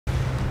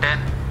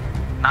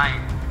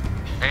9,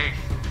 8,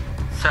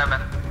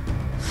 7,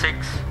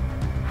 6,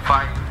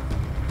 5,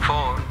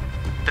 4,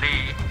 3,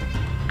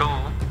 2,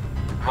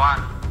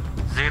 1,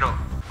 0.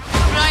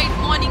 Bright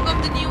morning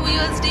of the New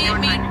Year's Day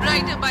made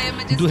brighter by a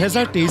majestic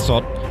 2023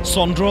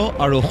 চন্দ্ৰ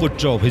আৰু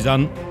সূৰ্য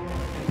অভিযান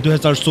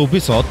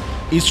 2024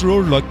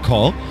 ইছৰোৰ লক্ষ্য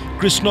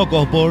কৃষ্ণ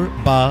গহ্বৰ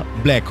বা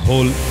ব্লেক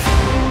হোল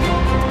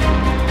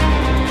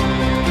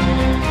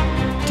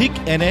ঠিক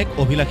এনে এক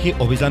অভিলাষী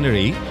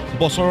অভিযানেৰে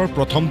বছৰৰ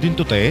প্ৰথম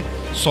দিনটোতে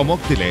চমক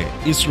দিলে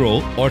ইছৰো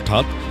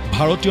অৰ্থাৎ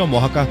ভাৰতীয়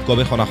মহাকাশ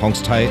গৱেষণা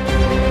সংস্থাই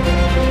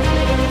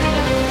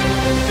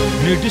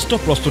নিৰ্দিষ্ট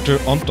প্ৰস্তুতিৰ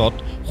অন্তত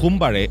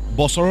সোমবাৰে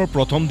বছৰৰ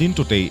প্ৰথম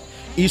দিনটোতে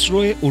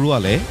ইছৰোৱে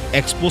উৰুৱালে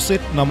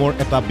এক্সপোছেট নামৰ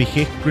এটা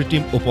বিশেষ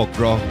কৃত্ৰিম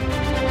উপগ্ৰহ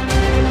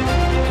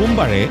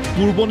সোমবাৰে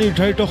পূৰ্ব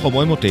নিৰ্ধাৰিত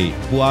সময়মতে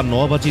পুৱা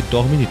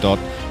 9:10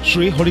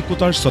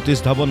 শ্ৰীহৰিকোটাৰ সতীশ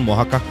ধাৱন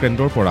মহাকাশ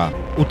কেন্দ্ৰৰ পৰা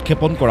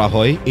উৎক্ষেপণ কৰা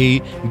হয় এই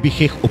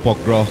বিশেষ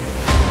উপগ্ৰহ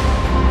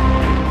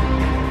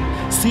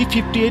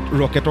C-58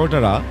 ৰকেটৰ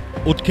দ্বাৰা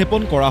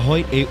উৎক্ষেপণ কৰা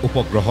হয় এই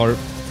উপগ্ৰহৰ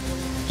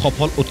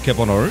সফল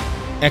উৎক্ষেপণৰ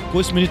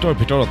 21 মিনিটৰ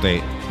ভিতৰতে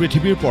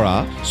পৃথিৱীৰ পৰা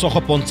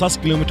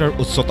 650 কিলোমিটাৰ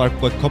উচ্চতাৰ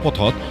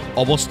কক্ষপথত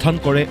অৱস্থান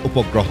কৰে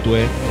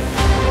উপগ্ৰহটোৱে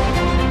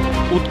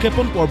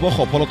উৎক্ষেপণ পৰ্ব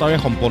সফলতাৰে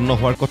সম্পন্ন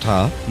হোৱাৰ কথা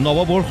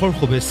নৱবৰ্ষৰ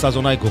শুভেচ্ছা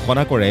জনাই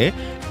ঘোষণা কৰে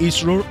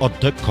ইছৰোৰ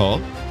অধ্যক্ষ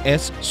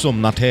S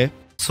সোমনাথে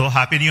So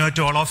happy new year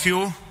to all of you.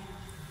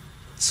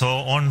 So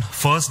on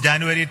 1st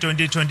January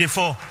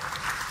 2024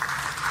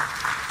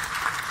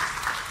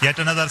 yet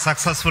another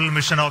successful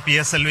mission of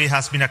PSLV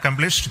has been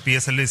accomplished.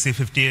 PSLV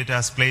C-58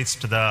 has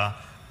placed the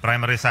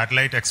primary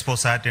satellite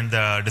ExpoSat in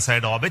the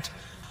desired orbit.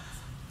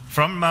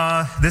 From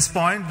this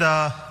point, the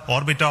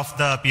orbit of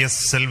the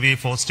PSLV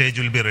 4th stage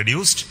will be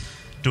reduced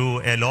to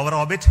a lower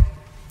orbit,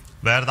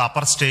 where the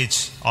upper stage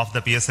of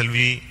the PSLV,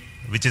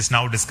 which is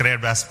now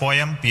described as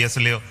POEM,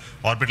 PSLV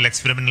Orbital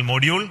Experimental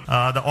Module,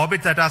 the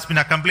orbit that has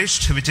been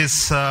accomplished, which is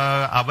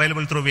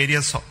available through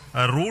various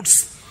routes,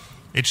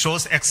 it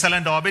shows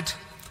excellent orbit,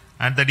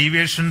 and the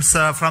deviations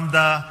from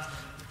the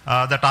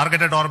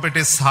targeted orbit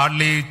is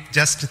hardly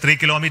just 3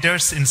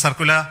 kilometers in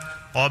circular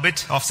orbit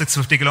of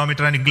 650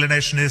 kilometer, and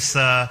inclination is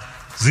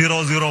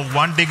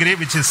 001 degree,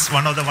 which is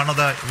one of the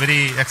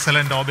very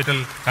excellent orbital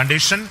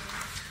condition.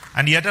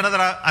 And yet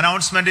another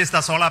announcement is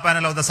the solar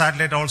panel of the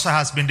satellite also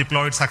has been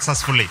deployed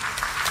successfully.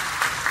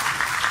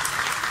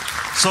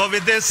 So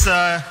with this,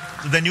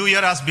 the new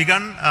year has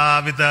begun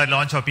with the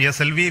launch of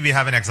PSLV. We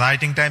have an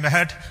exciting time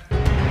ahead.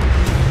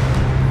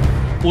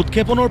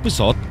 উৎক্ষেপণৰ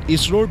পিছত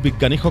ইছৰোৰ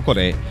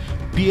বিজ্ঞানীসকলে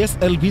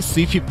PSLV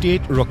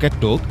C-58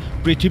 ৰকেটটোক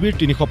পৃথিৱীৰ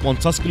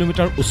 350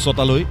 kilometre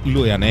উচ্চতালৈ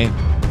লৈ আনে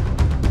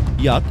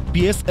ইয়াত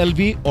PSLV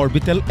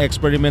orbital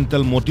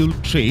experimental module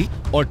 3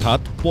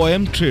 অৰ্থাৎ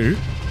POEM-3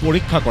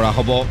 পৰীক্ষা কৰা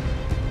হ'ব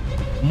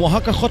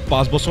মহাকাশত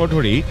 5 বছৰ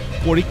ধৰি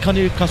পৰীক্ষা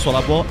নিৰীক্ষা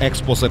চলাব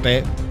এক্সপোছেটে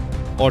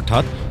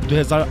অৰ্থাৎ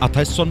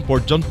 2028 চন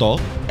পৰ্যন্ত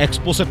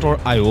এক্সপোছেটৰ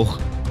আয়ুস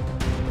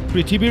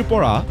পৃথিৱীৰ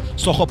পৰা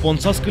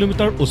 650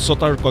 কিলোমিটাৰ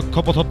উচ্চতাৰ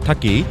কক্ষপথত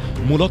থাকি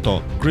মূলত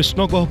কৃষ্ণ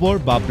গহ্বৰ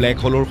বা ব্লেক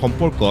হোলৰ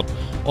সম্পৰ্কত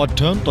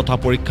অধ্যয়ন তথা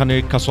পৰীক্ষা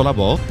নিৰীক্ষা চলাব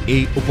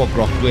এই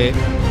উপগ্ৰহটোৱে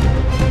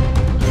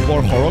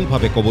বৰ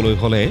সৰলভাৱে ক'বলৈ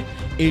হ'লে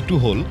এইটো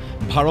হ'ল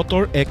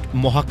ভাৰতৰ এক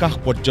মহাকাশ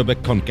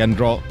পৰ্যবেক্ষণ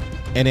কেন্দ্ৰ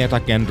এনে এটা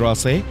কেন্দ্ৰ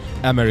আছে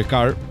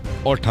আমেৰিকাৰ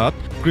অৰ্থাৎ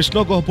কৃষ্ণ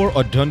গহ্বৰ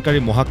অধ্যয়নকাৰী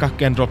মহাকাশ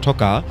কেন্দ্ৰ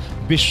থকা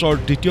বিশ্বৰ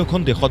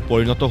দ্বিতীয়খন দেশত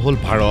পৰিণত হ'ল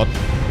ভাৰত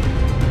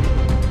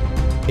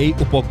এই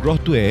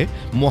উপগ্ৰহটোৱে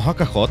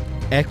মহাকাশত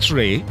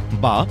এক্স-ৰে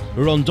বা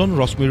ৰঞ্জন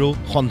ৰশ্মিৰো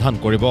সন্ধান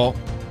কৰিব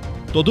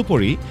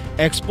তদুপৰি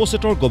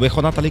এক্সপোছেটৰ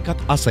গৱেষণা তালিকাত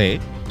আছে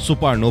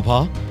সুপাৰনোভা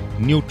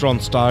নিউট্ৰন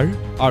ষ্টাৰ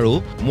আৰু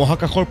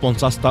মহাকাশৰ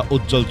 50টা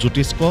উজ্জ্বল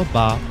জ্যোতিষ্ক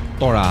বা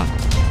তৰা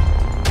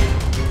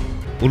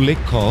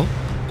উল্লেখ্য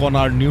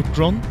কণাৰ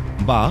নিউট্ৰন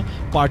বা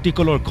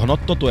পাৰ্টিকলৰ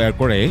ঘনত্ব তৈয়াৰ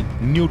কৰে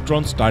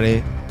নিউট্ৰন ষ্টাৰে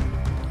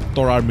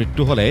তৰাৰ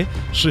মৃত্যু হলে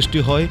সৃষ্টি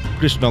হয়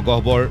কৃষ্ণ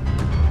গহ্বৰ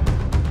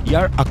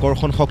ইয়াৰ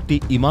আকৰ্ষণ শক্তি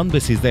ইমান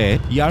বেছি যে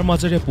ইয়াৰ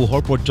মাজেৰে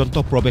পোহৰ পৰ্যন্ত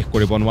প্ৰৱেশ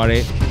কৰিব নোৱাৰে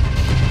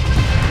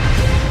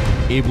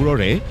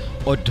এইবোৰৰে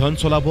অধ্যয়ন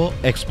চলাব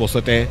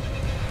এক্সপোছেটে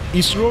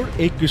ইছৰোৰ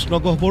এই কৃষ্ণ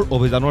গহ্বৰ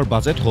অভিযানৰ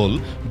বাজেট হ'ল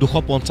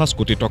 250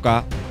 কোটি টকা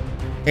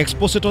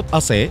এক্সপোছেটত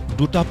আছে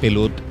দুটা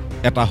পেলোড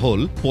এটা হ'ল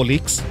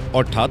পলিক্স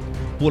অৰ্থাৎ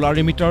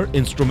পোলাৰিমিটাৰ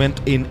ইনষ্ট্ৰুমেণ্ট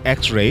ইন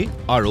এক্স-ৰে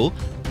আৰু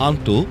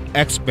আনটো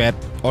এক্সপেট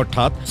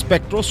অৰ্থাৎ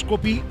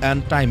স্পেক্ট্ৰস্কপি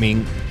and timing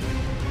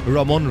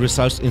Raman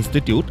research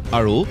institute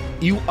আৰু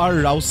UR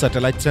ৰাও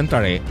ছেটেলাইট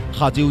চেণ্টাৰে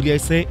সাজি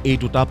উলিয়াইছে এই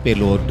দুটা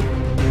পেলোড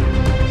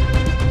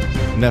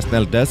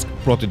নেশ্যনেল ডেস্ক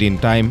প্ৰতিদিন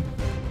টাইম